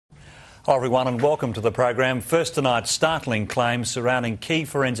Hi everyone and welcome to the program. First tonight's startling claims surrounding key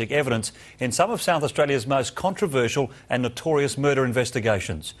forensic evidence in some of South Australia's most controversial and notorious murder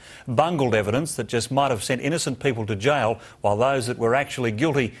investigations. Bungled evidence that just might have sent innocent people to jail while those that were actually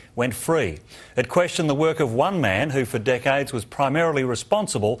guilty went free. It questioned the work of one man who for decades was primarily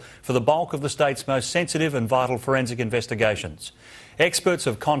responsible for the bulk of the state's most sensitive and vital forensic investigations. Experts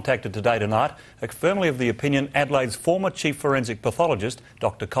have contacted Today Tonight are firmly of the opinion Adelaide's former chief forensic pathologist,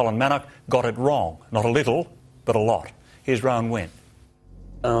 Dr Manock, got it wrong. Not a little, but a lot. Here's Rowan Wynne.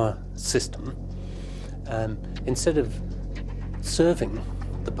 Our system, instead of serving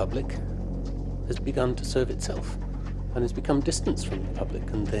the public, has begun to serve itself and has become distant from the public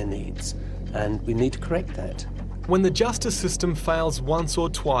and their needs, and we need to correct that. When the justice system fails once or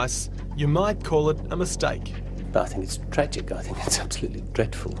twice, you might call it a mistake. But I think it's tragic. I think it's absolutely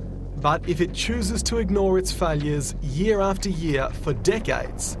dreadful. But if it chooses to ignore its failures year after year for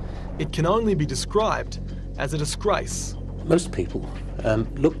decades, it can only be described as a disgrace. Most people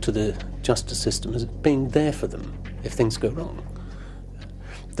look to the justice system as being there for them if things go wrong.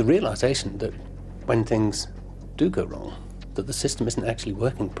 The realisation that when things do go wrong, that the system isn't actually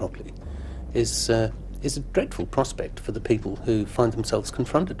working properly is a dreadful prospect for the people who find themselves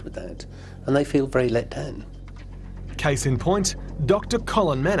confronted with that, and they feel very let down. Case in point, Dr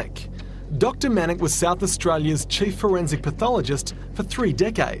Manock. Dr Manock was South Australia's chief forensic pathologist for 3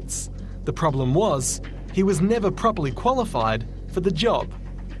 decades. The problem was, he was never properly qualified for the job.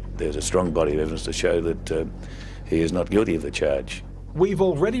 There's a strong body of evidence to show that he is not guilty of the charge. We've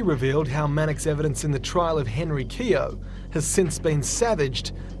already revealed how Manock's evidence in the trial of Henry Keogh has since been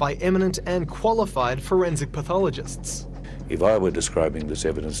savaged by eminent and qualified forensic pathologists. If I were describing this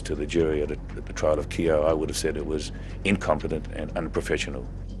evidence to the jury at the trial of Keogh, I would have said it was incompetent and unprofessional.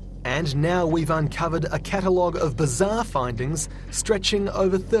 And now we've uncovered a catalogue of bizarre findings stretching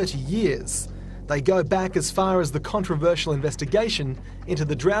over 30 years. They go back as far as the controversial investigation into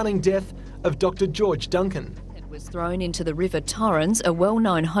the drowning death of Dr George Duncan. Was thrown into the River Torrens, a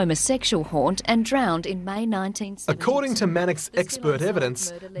well-known homosexual haunt, and drowned in May 1970. According to Manock's expert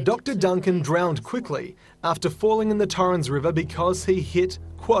evidence, Dr Duncan drowned quickly after falling in the Torrens River because he hit,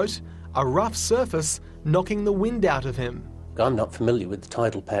 quote, a rough surface, knocking the wind out of him. I'm not familiar with the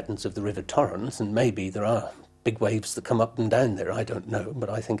tidal patterns of the River Torrens, and maybe there are big waves that come up and down there, I don't know, but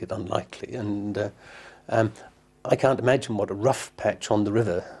I think it unlikely, and I can't imagine what a rough patch on the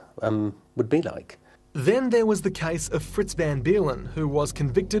river would be like. Then there was the case of Fritz Van Beelen, who was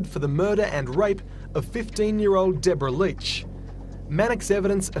convicted for the murder and rape of 15-year-old Deborah Leach. Manock's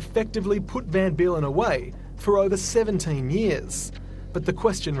evidence effectively put Van Beelen away for over 17 years. But the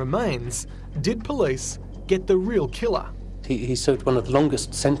question remains, did police get the real killer? He served one of the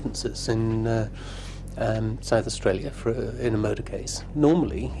longest sentences in South Australia in a murder case.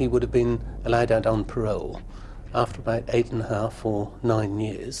 Normally, he would have been allowed out on parole after about 8.5 or 9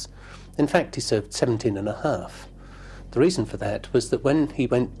 years. In fact, he served 17.5. The reason for that was that when he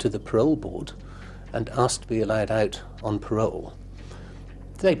went to the parole board and asked to be allowed out on parole,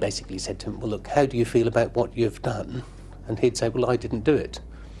 they basically said to him, well, look, how do you feel about what you've done? And he'd say, well, I didn't do it.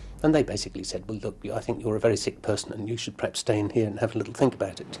 And they basically said, well, look, I think you're a very sick person and you should perhaps stay in here and have a little think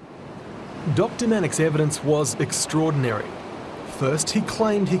about it. Dr Manock's evidence was extraordinary. First, he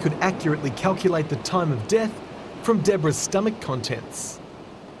claimed he could accurately calculate the time of death from Deborah's stomach contents.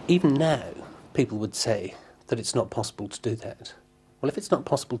 Even now, people would say that it's not possible to do that. Well, if it's not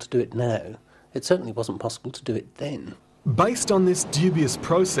possible to do it now, it certainly wasn't possible to do it then. Based on this dubious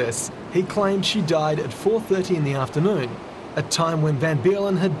process, he claimed she died at 4:30 in the afternoon, a time when Van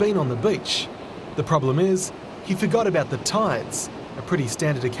Beelen had been on the beach. The problem is, he forgot about the tides, a pretty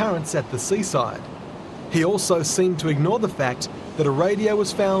standard occurrence at the seaside. He also seemed to ignore the fact that a radio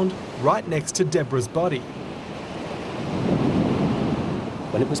was found right next to Deborah's body.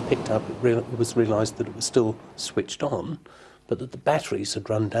 When it was picked up, it was realised that it was still switched on, but that the batteries had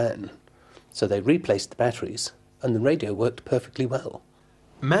run down. So they replaced the batteries, and the radio worked perfectly well.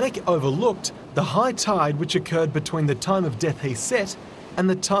 Manock overlooked the high tide which occurred between the time of death he set and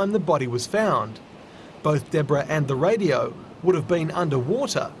the time the body was found. Both Deborah and the radio would have been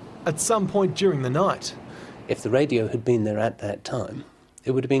underwater at some point during the night. If the radio had been there at that time,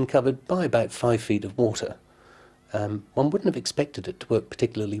 it would have been covered by about 5 feet of water. One wouldn't have expected it to work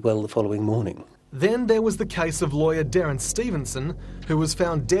particularly well the following morning. Then there was the case of lawyer Darren Stevenson, who was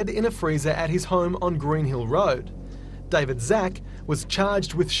found dead in a freezer at his home on Greenhill Road. David Zack was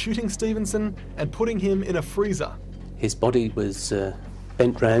charged with shooting Stevenson and putting him in a freezer. His body was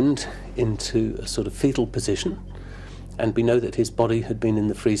bent round into a sort of fetal position, and we know that his body had been in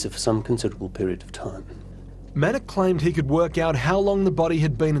the freezer for some considerable period of time. Manock claimed he could work out how long the body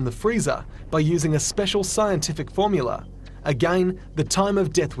had been in the freezer by using a special scientific formula. Again, the time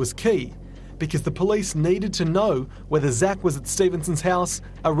of death was key, because the police needed to know whether Zach was at Stevenson's house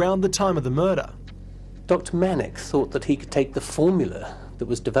around the time of the murder. Dr. Manock thought that he could take the formula that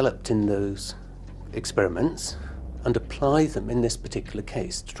was developed in those experiments and apply them in this particular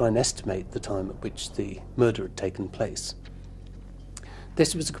case to try and estimate the time at which the murder had taken place.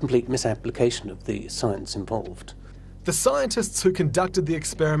 This was a complete misapplication of the science involved. The scientists who conducted the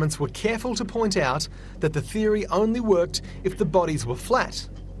experiments were careful to point out that the theory only worked if the bodies were flat.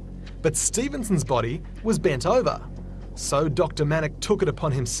 But Stevenson's body was bent over, so Dr. Manock took it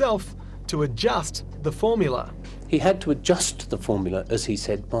upon himself to adjust the formula. He had to adjust the formula, as he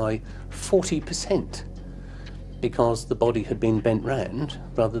said, by 40%, because the body had been bent round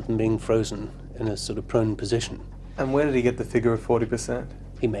rather than being frozen in a sort of prone position. And where did he get the figure of 40%?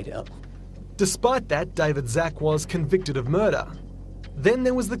 He made it up. Despite that, David Zach was convicted of murder. Then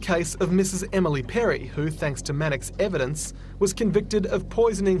there was the case of Mrs. Emily Perry, who, thanks to Manock's evidence, was convicted of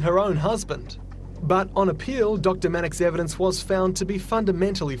poisoning her own husband. But on appeal, Dr. Manock's evidence was found to be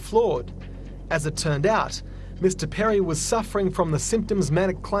fundamentally flawed. As it turned out, Mr. Perry was suffering from the symptoms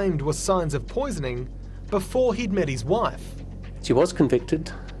Manock claimed were signs of poisoning before he'd met his wife. She was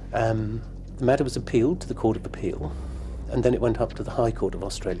convicted. The matter was appealed to the Court of Appeal, and then it went up to the High Court of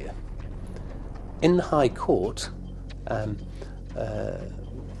Australia. In the High Court,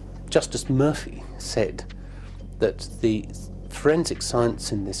 Justice Murphy said that the forensic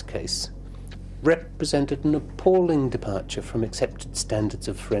science in this case represented an appalling departure from accepted standards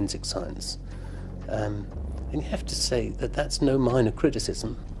of forensic science. And you have to say that that's no minor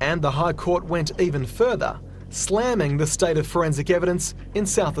criticism. And the High Court went even further, slamming the state of forensic evidence in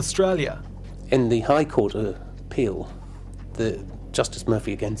South Australia. In the High Court appeal, Justice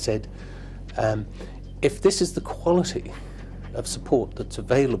Murphy again said, if this is the quality of support that's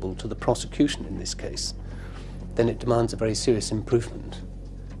available to the prosecution in this case, then it demands a very serious improvement.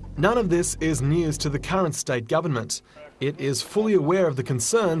 None of this is news to the current state government. It is fully aware of the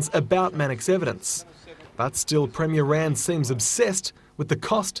concerns about Manock's evidence. But still, Premier Rand seems obsessed with the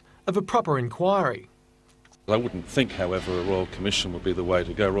cost of a proper inquiry. I wouldn't think, however, a Royal Commission would be the way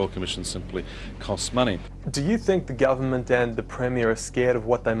to go. Royal Commission simply costs money. Do you think the government and the Premier are scared of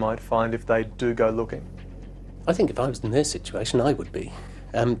what they might find if they do go looking? I think if I was in their situation, I would be.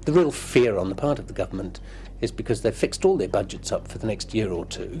 The real fear on the part of the government is because they've fixed all their budgets up for the next year or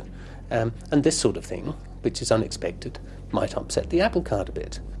two, and this sort of thing, which is unexpected, might upset the apple cart a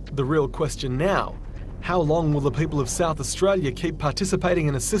bit. The real question now, how long will the people of South Australia keep participating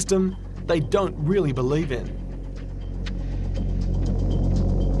in a system they don't really believe in?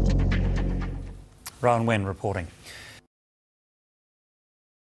 Rowan Wen reporting.